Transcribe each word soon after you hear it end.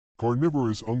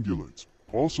Carnivorous ungulates,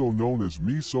 also known as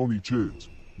Mesonechids,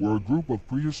 were a group of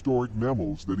prehistoric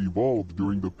mammals that evolved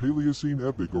during the Paleocene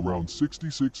epoch around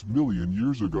 66 million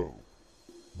years ago.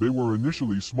 They were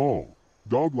initially small,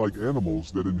 dog-like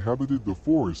animals that inhabited the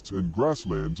forests and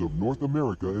grasslands of North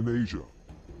America and Asia.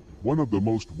 One of the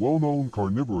most well-known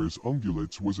carnivorous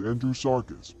ungulates was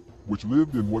Andrewsarchus, which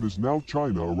lived in what is now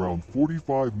China around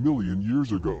 45 million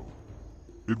years ago.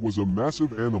 It was a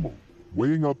massive animal,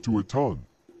 weighing up to a ton,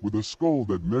 with a skull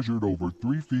that measured over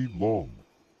 3 feet long.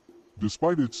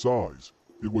 Despite its size,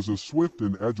 it was a swift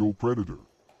and agile predator,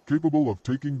 capable of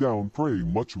taking down prey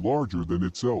much larger than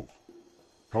itself.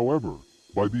 However,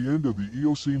 by the end of the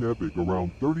Eocene epoch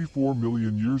around 34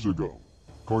 million years ago,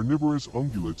 carnivorous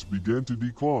ungulates began to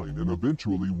decline and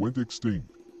eventually went extinct.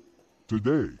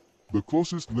 Today, the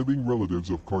closest living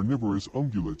relatives of carnivorous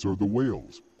ungulates are the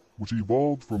whales, which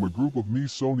evolved from a group of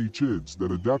Mesonechids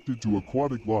that adapted to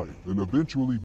aquatic life and eventually